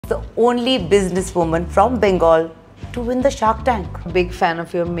the only businesswoman from Bengal to win the Shark Tank. Big fan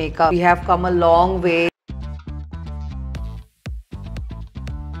of your makeup. We have come a long way.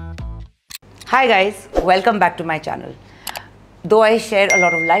 Hi guys, welcome back to my channel. Though I share a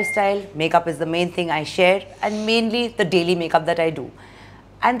lot of lifestyle, makeup is the main thing I share, and mainly the daily makeup that I do.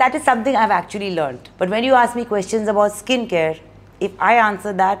 And that is something I've actually learned. But when you ask me questions about skincare, if I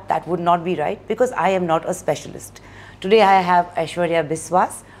answer that, that would not be right because I am not a specialist. Today I have Aishwarya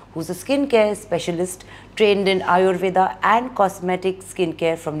Biswas, who's a skincare specialist trained in Ayurveda and cosmetic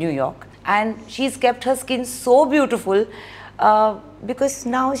skincare from New York. And she's kept her skin so beautiful because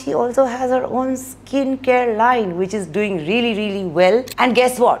now she also has her own skincare line, which is doing really well. And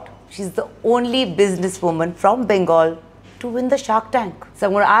guess what? She's the only businesswoman from Bengal to win the Shark Tank. So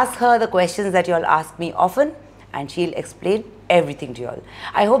I'm going to ask her the questions that you all ask me often, and she'll explain everything to you all.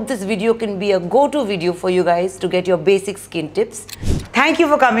 I hope this video can be a go-to video for you guys to get your basic skin tips. Thank you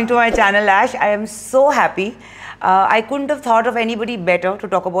for coming to my channel, Ash. I am so happy. I couldn't have thought of anybody better to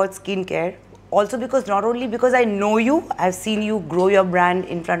talk about skincare. Also because not only because I know you, I've seen you grow your brand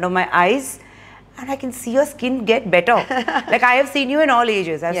in front of my eyes, and I can see your skin get better. Like I have seen you in all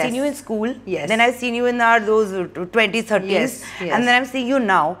ages. I've seen you in school. Yes. Then I've seen you in those 20s, 30s. Yes. And then I'm seeing you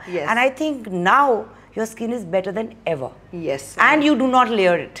now. Yes. And I think now your skin is better than ever. Yes. And you do not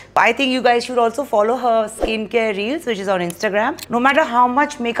layer it. I think you guys should also follow her skincare reels, which is on Instagram. No matter how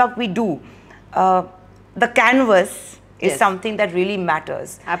much makeup we do, the canvas is something that really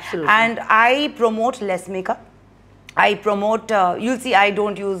matters. Absolutely. And I promote less makeup. I promote, you'll see I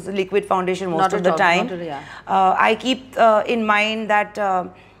don't use liquid foundation most of the time. I keep in mind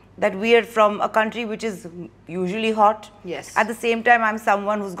that that we are from a country which is usually hot. Yes. At the same time, I'm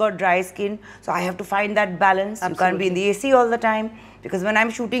someone who's got dry skin, so I have to find that balance. Absolutely. You can't be in the AC all the time because when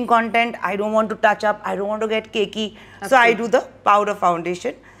I'm shooting content, I don't want to touch up, I don't want to get cakey. Absolutely. So I do the powder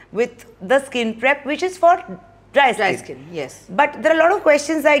foundation with the skin prep, which is for dry skin. Dry skin, yes. But there are a lot of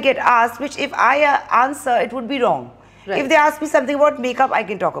questions I get asked, which if I answer, it would be wrong. Right. If they ask me something about makeup, I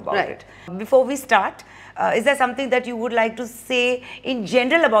can talk about Right. it. Before we start, is there something that you would like to say in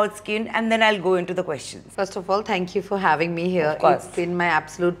general about skin, and then I'll go into the questions? First of all, thank you for having me here. Of course. It's been my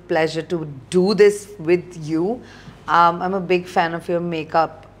absolute pleasure to do this with you. I'm a big fan of your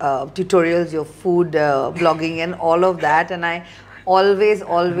makeup tutorials, your food blogging and all of that, and I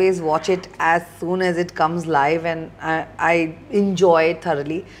always watch it as soon as it comes live, and I enjoy it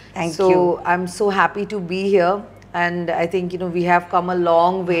thoroughly. Thank you. So I'm so happy to be here. And I think, you know, we have come a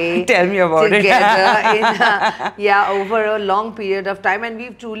long way. Tell me about together in, over a long period of time, and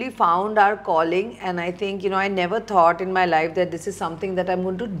we've truly found our calling. And I think, you know, I never thought in my life that this is something that I'm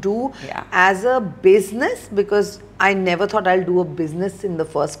going to do as a business, because I never thought I'll do a business in the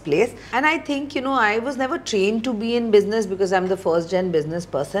first place. And I think, you know, I was never trained to be in business because I'm the first gen business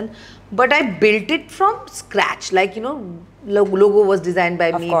person, but I built it from scratch. Like, you know, logo was designed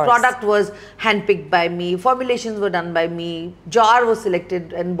by me, product was handpicked by me, formulations were done by me, jar was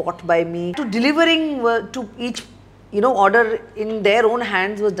selected and bought by me, to delivering to each, you know, order in their own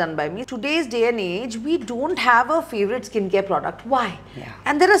hands was done by me. Today's day and age, we don't have a favorite skincare product. Why?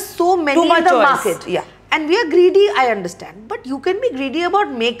 And there are so many in the market. And we are greedy, I understand, but you can be greedy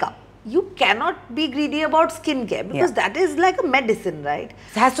about makeup. You cannot be greedy about skincare because that is like a medicine, right?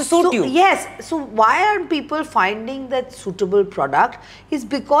 It has to suit you. Yes. So why aren't people finding that suitable product? Is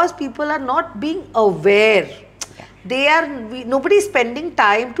because people are not being aware. Nobody is spending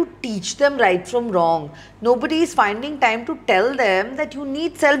time to teach them right from wrong. Nobody is finding time to tell them that you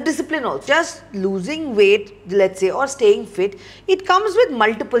need self-discipline also. Just losing weight, let's say, or staying fit, it comes with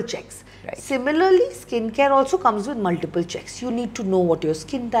multiple checks. Right. Similarly, skincare also comes with multiple checks. You need to know what your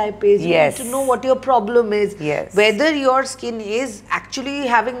skin type is. You need to know what your problem is. Whether your skin is actually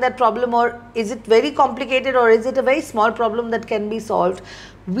having that problem, or is it very complicated, or is it a very small problem that can be solved.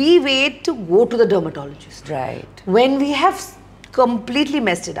 We wait to go to the dermatologist. Right. When we have completely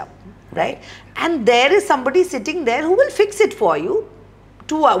messed it up. Right. And there is somebody sitting there who will fix it for you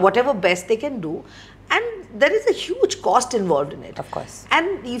to whatever best they can do. And there is a huge cost involved in it. Of course.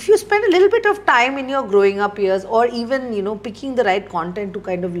 And if you spend a little bit of time in your growing up years, or even, you know, picking the right content to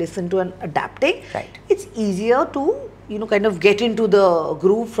kind of listen to and adapting, it's easier to, you know, kind of get into the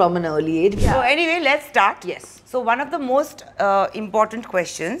groove from an early age. So anyway, let's start. Yes. So one of the most important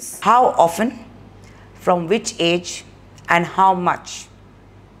questions, how often, from which age, and how much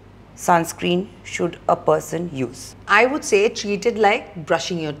sunscreen should a person use? I would say treat it like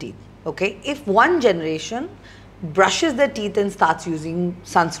brushing your teeth. Okay, if one generation brushes their teeth and starts using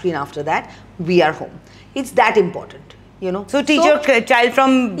sunscreen after that, we are home. It's that important. you know. So teach your child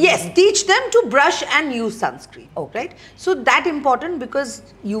from... Yes, teach them to brush and use sunscreen, okay. right? So that important because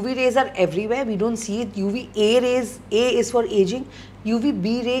UV rays are everywhere, we don't see it. UVA rays, A is for aging,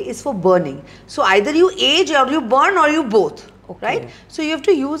 UVB ray is for burning. So either you age or you burn or you both, okay. right? So you have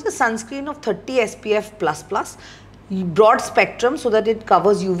to use a sunscreen of 30 SPF++, broad spectrum so that it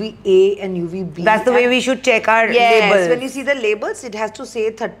covers UVA and UVB. That's the way we should check our labels. Yes, when you see the labels, it has to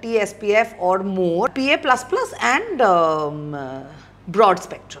say 30 SPF or more, PA++ and broad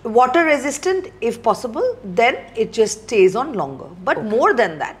spectrum. Water resistant if possible, then it just stays on longer. But okay. more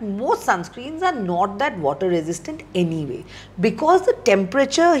than that, most sunscreens are not that water resistant anyway. Because the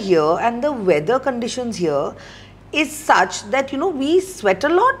temperature here and the weather conditions here is such that, you know, we sweat a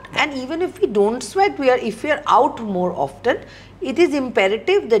lot, and even if we don't sweat, if we are out more often, it is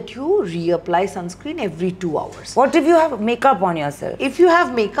imperative that you reapply sunscreen every 2 hours. What if you have makeup on yourself? If you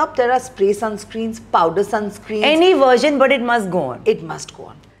have makeup, there are spray sunscreens, powder sunscreens. Any version, but it must go on. It must go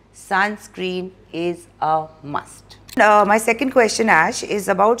on. Sunscreen is a must. My second question, Ash, is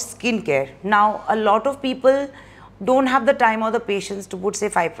about skincare. Now, a lot of people don't have the time or the patience to put say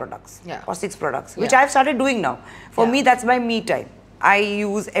 5 products or 6 products, which I've started doing now. For me, that's my me time. I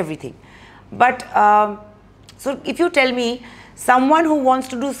use everything. But so if you tell me someone who wants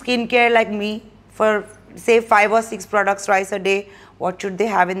to do skincare like me for say 5 or 6 products twice a day, what should they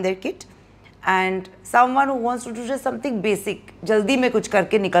have in their kit? And someone who wants to do just something basic, jaldi mein kuch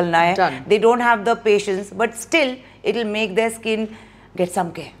karke nikalna hai. Done. They don't have the patience, but still it will make their skin get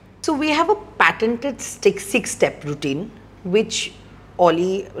some care. So we have a patented 6-step routine, which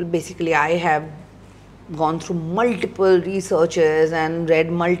AULI, basically I have gone through multiple researches and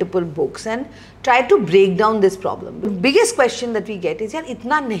read multiple books and tried to break down this problem. The biggest question that we get is, yaar,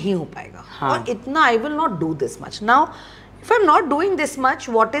 itna nahi ho payega, or itna I will not do this much. Now, if I'm not doing this much,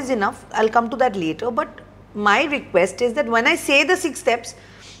 what is enough? I'll come to that later, but my request is that when I say the 6 steps,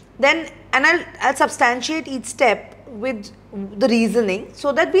 then, and I'll substantiate each step with the reasoning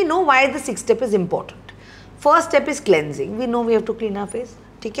so that we know why the 6th step is important. First step is cleansing. We know we have to clean our face.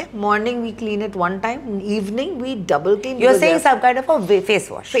 Okay? Morning we clean it 1 time, in evening we double clean. You're saying some kind of a face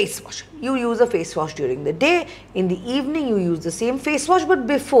wash. Face wash. You use a face wash during the day. In the evening you use the same face wash, but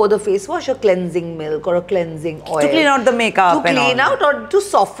before the face wash a cleansing milk or a cleansing oil. To clean out the makeup. To clean out or to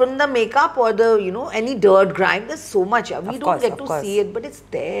soften the makeup or the, you know, any dirt, grime. There's so much. We don't get to see it, but it's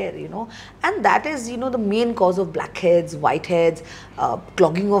there, you know. And that is, you know, the main cause of blackheads, whiteheads,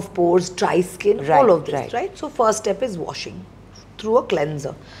 clogging of pores, dry skin, all of this, right? So first step is washing through a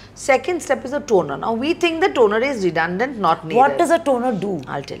cleanser. Second step is a toner. Now we think the toner is redundant, not needed. What does a toner do?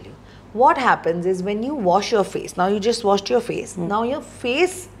 I'll tell you. What happens is when you wash your face, now you just washed your face, now your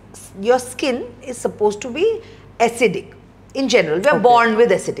face, your skin is supposed to be acidic. In general, we are born with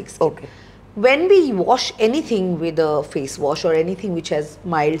acidic skin. Okay. When we wash anything with a face wash or anything which has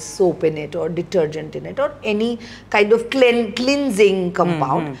mild soap in it or detergent in it or any kind of cleansing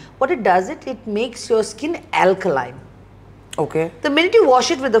compound, what it does, it makes your skin alkaline. Okay. The minute you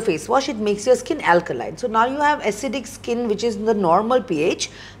wash it with the face wash, it makes your skin alkaline. So now you have acidic skin which is the normal pH,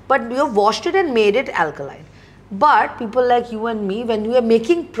 but you have washed it and made it alkaline. But people like you and me, when we are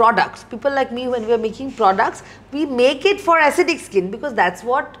making products, we make it for acidic skin because that's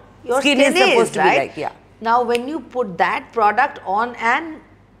what your skin is supposed to be like. Yeah. Now when you put that product on an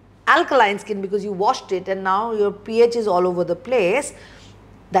alkaline skin because you washed it and now your pH is all over the place,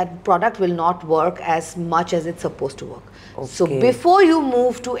 that product will not work as much as it's supposed to work. Okay. So before you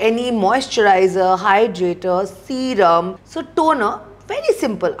move to any moisturizer, hydrator, serum, so toner, very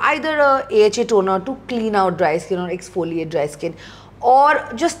simple, either a AHA toner to clean out dry skin or exfoliate dry skin,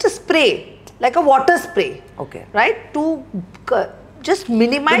 or just a spray, like a water spray, right, to just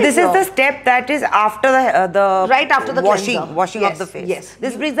minimize. So this is the step that is after the right after the washing of the face. Yes.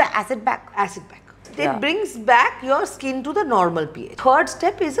 This brings the acid back. It brings back your skin to the normal pH. Third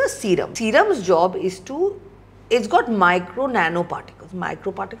step is a serum. Serum's job is to, it's got nanoparticles.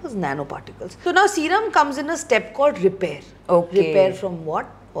 So now serum comes in a step called repair. Repair from what?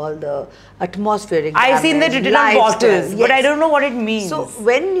 All the atmospheric damage. I've seen that written on bottles, but I don't know what it means. So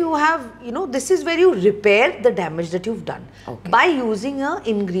when you have, you know, this is where you repair the damage that you've done by using an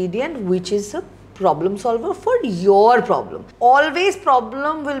ingredient which is a problem solver for your problem. Always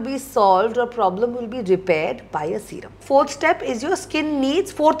problem will be solved or problem will be repaired by a serum. Fourth step is your skin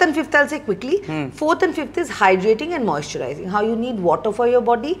needs, fourth and fifth I'll say quickly. Fourth and fifth is hydrating and moisturizing. How you need water for your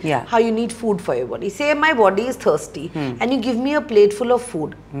body, how you need food for your body. Say my body is thirsty and you give me a plate full of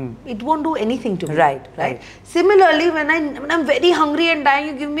food. It won't do anything to me. Right. Similarly, when I'm very hungry and dying,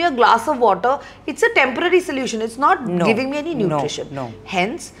 you give me a glass of water. It's a temporary solution. It's not giving me any nutrition.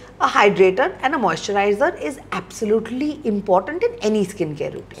 Hence, a hydrator and a moisturizer is absolutely important in any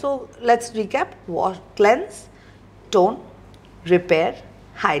skincare routine. So let's recap: wash, cleanse, tone, repair,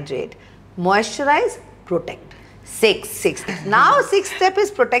 hydrate, moisturize, protect. Six. Now, sixth step is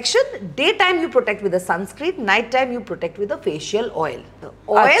protection. Daytime you protect with a sunscreen, nighttime you protect with a facial oil.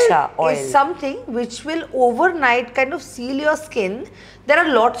 Oil is something which will overnight kind of seal your skin. There are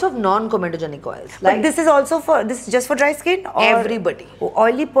lots of non-comedogenic oils. But this is also for, this is just for dry skin? Or everybody.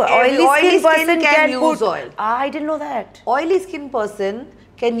 Oily skin person can use oil. I didn't know that. Oily skin person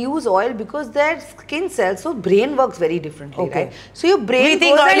can use oil because their skin cells, so brain works very differently, right? So your brain we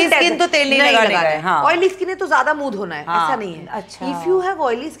think oily skin to tel nahi lagane ka hai. Oily skin hai to zyada mood hona hai. Aisa nahi hai. If you have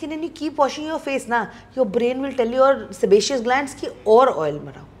oily skin and you keep washing your face na, your brain will tell your sebaceous glands ki aur oil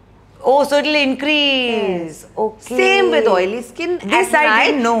marao. Oh, so it will increase. Okay. Same with oily skin. This I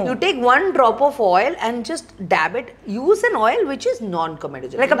didn't know. You take 1 drop of oil and just dab it. Use an oil which is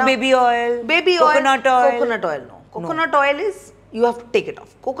non-comedogenic. Like a baby oil. Coconut oil. Coconut oil, no. Coconut oil is, you have to take it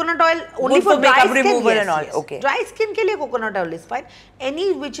off. Coconut oil only for dry skin, removal and all. Okay. Dry skin ke liye coconut oil is fine.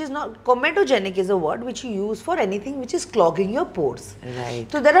 Any which is not, comedogenic is a word which you use for anything which is clogging your pores. Right.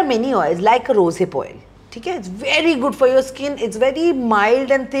 So there are many oils like rosehip oil. Okay, it's very good for your skin. It's very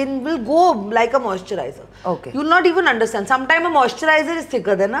mild and thin. Will go like a moisturizer. Okay. You'll not even understand. Sometimes a moisturizer is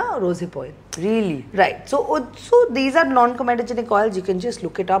thicker than a rosehip oil. Really? Right. So these are non-comedogenic oils. You can just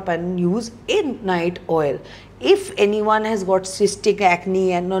look it up and use a night oil. If anyone has got cystic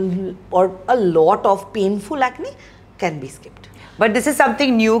acne and or a lot of painful acne, can be skipped. But this is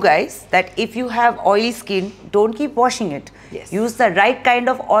something new, guys, that if you have oily skin, don't keep washing it. Yes. Use the right kind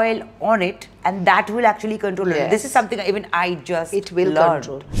of oil on it and that will actually control it. This is something even I just learned.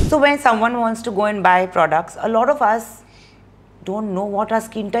 Control. So when someone wants to go and buy products, a lot of us don't know what our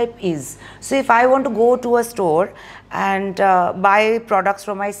skin type is. So if I want to go to a store and buy products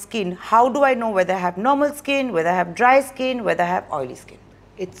for my skin, how do I know whether I have normal skin, whether I have dry skin, whether I have oily skin?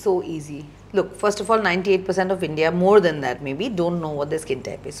 It's so easy. Look, first of all, 98% of India, more than that maybe, don't know what their skin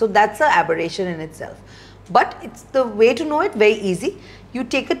type is. So that's an aberration in itself. But it's the way to know it very easy. You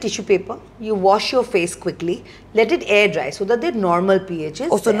take a tissue paper, you wash your face quickly, let it air dry so that the normal pH is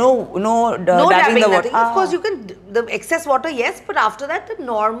so there. no dabbing, the nothing. water. Of course, you can, the excess water, yes, but after that, the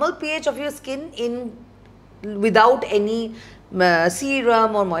normal pH of your skin without any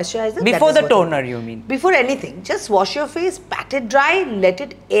serum or moisturizer. Before the toner, you mean? Before anything, just wash your face, pat it dry, let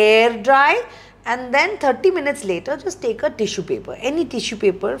it air dry, and then 30 minutes later, just take a tissue paper, any tissue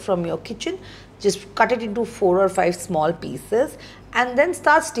paper from your kitchen, just cut it into 4 or 5 small pieces and then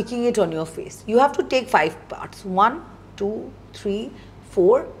start sticking it on your face. You have to take 5 parts, 1, 2, 3,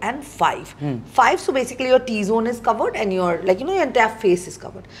 4 and 5. 5, so basically your T-zone is covered and your, your entire face is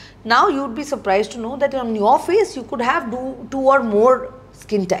covered. Now you would be surprised to know that on your face you could have 2 or more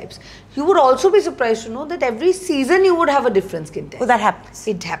skin types. You would also be surprised to know that every season you would have a different skin type. Oh, that happens?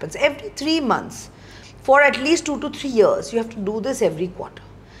 It happens every 3 months. For at least 2 to 3 years, you have to do this every quarter.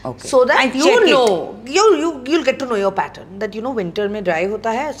 Okay. So that you know, you'll get to know your pattern. That winter mein dry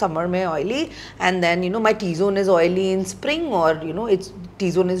hota hai, summer mein oily, and then my T-zone is oily in spring, or its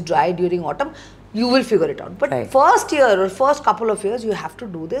T-zone is dry during autumn. You will figure it out. But first year or first couple of years, you have to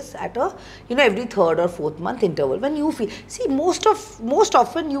do this at a every 3rd or 4th month interval. When you feel, see, most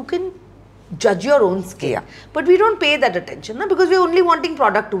often you can judge your own skin, but we don't pay that attention, because we're only wanting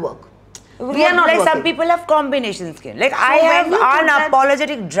product to work. We are not like working. Some people have combination skin. Like I have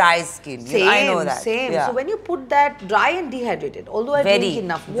unapologetic dry skin. I know that. Same. So when you put that dry and dehydrated, although I drink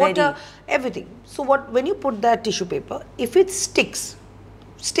enough water, everything. So when you put that tissue paper, if it sticks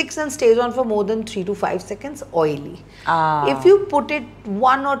and stays on for more than 3 to 5 seconds, oily. If you put it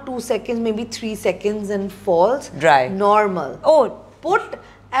 1 or 2 seconds, maybe 3 seconds and falls, dry. Normal. Oh, put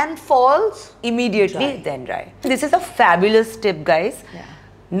and falls immediately, then dry. This is a fabulous tip, guys. Yeah.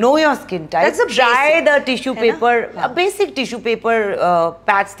 Know your skin type. That's a try the tissue paper, a basic tissue paper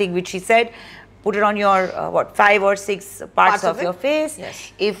patch thing which she said. Put it on your 5 or 6 parts of your face.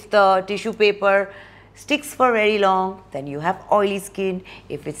 Yes. If the tissue paper sticks for very long, then you have oily skin.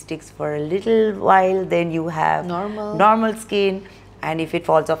 If it sticks for a little while, then you have normal skin. And if it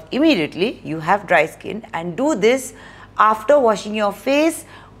falls off immediately, you have dry skin. And do this after washing your face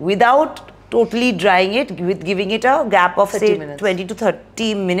without totally drying it, with giving it a gap of say 20 to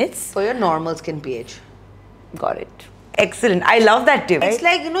 30 minutes. For your normal skin pH. Got it. Excellent. I love that tip. It's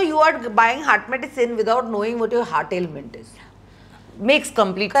like, you are buying heart medicine without knowing what your heart ailment is. Makes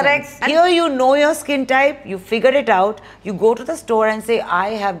complete sense. Here you know your skin type, you figure it out, you go to the store and say, I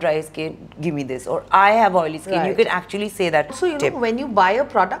have dry skin, give me this, or I have oily skin. You can actually say that. So, when you buy a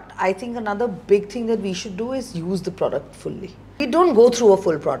product, I think another big thing that we should do is use the product fully. We don't go through a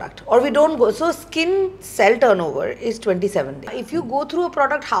full product, or we don't go. So skin cell turnover is 27 days. If you go through a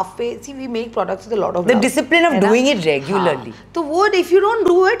product halfway, see, we make products with a lot of the love. discipline of doing it regularly. The word, if you don't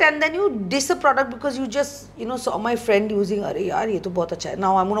do it and then you diss a product because you just, you know, saw my friend using, "Arey yaar, ye to bahut acha hai.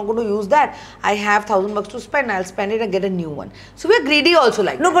 Now I'm not going to use that. I have $1,000 to spend. I'll spend it and get a new one." So we're greedy also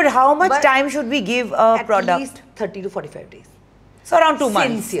like that. No, but how much time should we give a product? At least 30 to 45 days. So around 2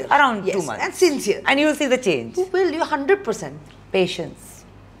 months. Sincere. Around yes, 2 months. And sincere. And you'll see the change. You will, you 100%. Patience.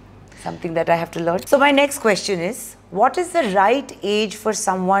 Something that I have to learn. So my next question is, what is the right age for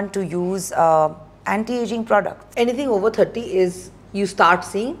someone to use anti-aging products? Anything over 30 is, you start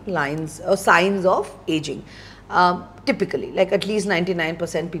seeing lines or signs of aging. Typically, like at least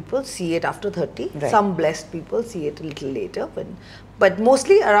 99% people see it after 30. Right. Some blessed people see it a little later. But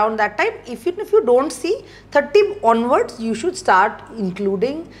mostly around that time, if you don't see 30 onwards, you should start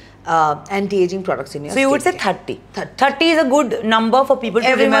including anti-aging products in your So you would say 30. 30 is a good number for people to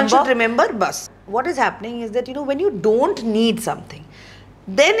remember. Everyone should remember, bus. What is happening is that, you know, when you don't need something,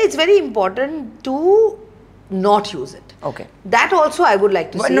 then it's very important to not use it. Okay. That also I would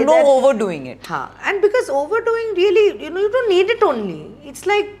like to say. No overdoing it. And because overdoing, really, you know, you don't need it only. It's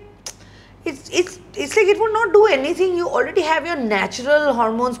like, it's like it will not do anything. You already have your natural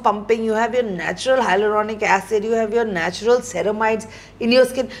hormones pumping, you have your natural hyaluronic acid, you have your natural ceramides in your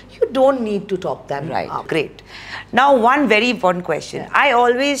skin. You don't need to top them up. Great. Now, one very important question. Yeah. I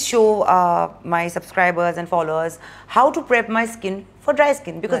always show my subscribers and followers how to prep my skin for dry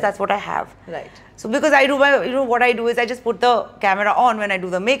skin, because that's what I have. Right. So because I do my, you know, what I do is I just put the camera on when I do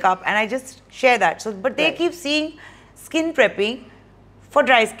the makeup and I just share that. So, but they keep seeing skin prepping for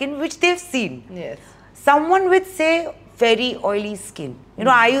dry skin, which they've seen. Yes. Someone with, say, very oily skin. You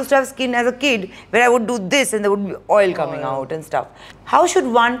know, I used to have skin as a kid where I would do this and there would be oil coming out and stuff. How should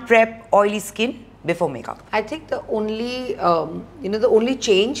one prep oily skin before makeup? I think the only, the only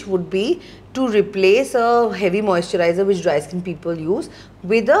change would be to replace a heavy moisturizer which dry skin people use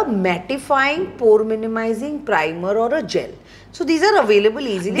with a mattifying, pore minimizing primer or a gel. So these are available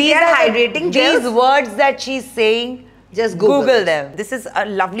easily. These are hydrating gels. These words that she's saying, just Google them. This is a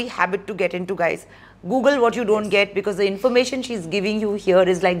lovely habit to get into, guys. Google what you don't get, because the information she's giving you here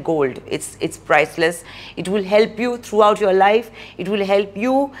is like gold. It's priceless. It will help you throughout your life. It will help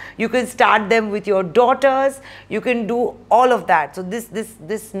you. You can start them with your daughters. You can do all of that. So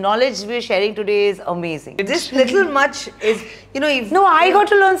this knowledge we're sharing today is amazing. This little much is, you know, if... No, I got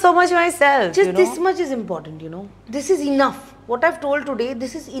to learn so much myself. Just this much is important, you know. This is enough. What I've told today,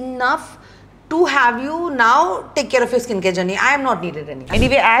 this is enough to have you now take care of your skincare journey. I am not needed anymore.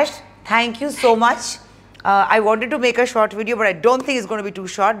 Anyway, Ash, thank you so much. I wanted to make a short video, but I don't think it's going to be too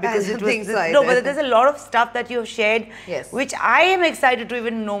short, because it was no, but there's a lot of stuff that you have shared, which I am excited to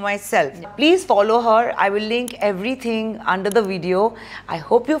even know myself. Yeah. Please follow her. I will link everything under the video. I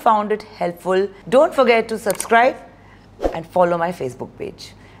hope you found it helpful. Don't forget to subscribe and follow my Facebook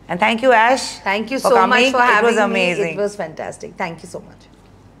page. And thank you, Ash. Thank you so much for having me. It was amazing. It was fantastic. Thank you so much.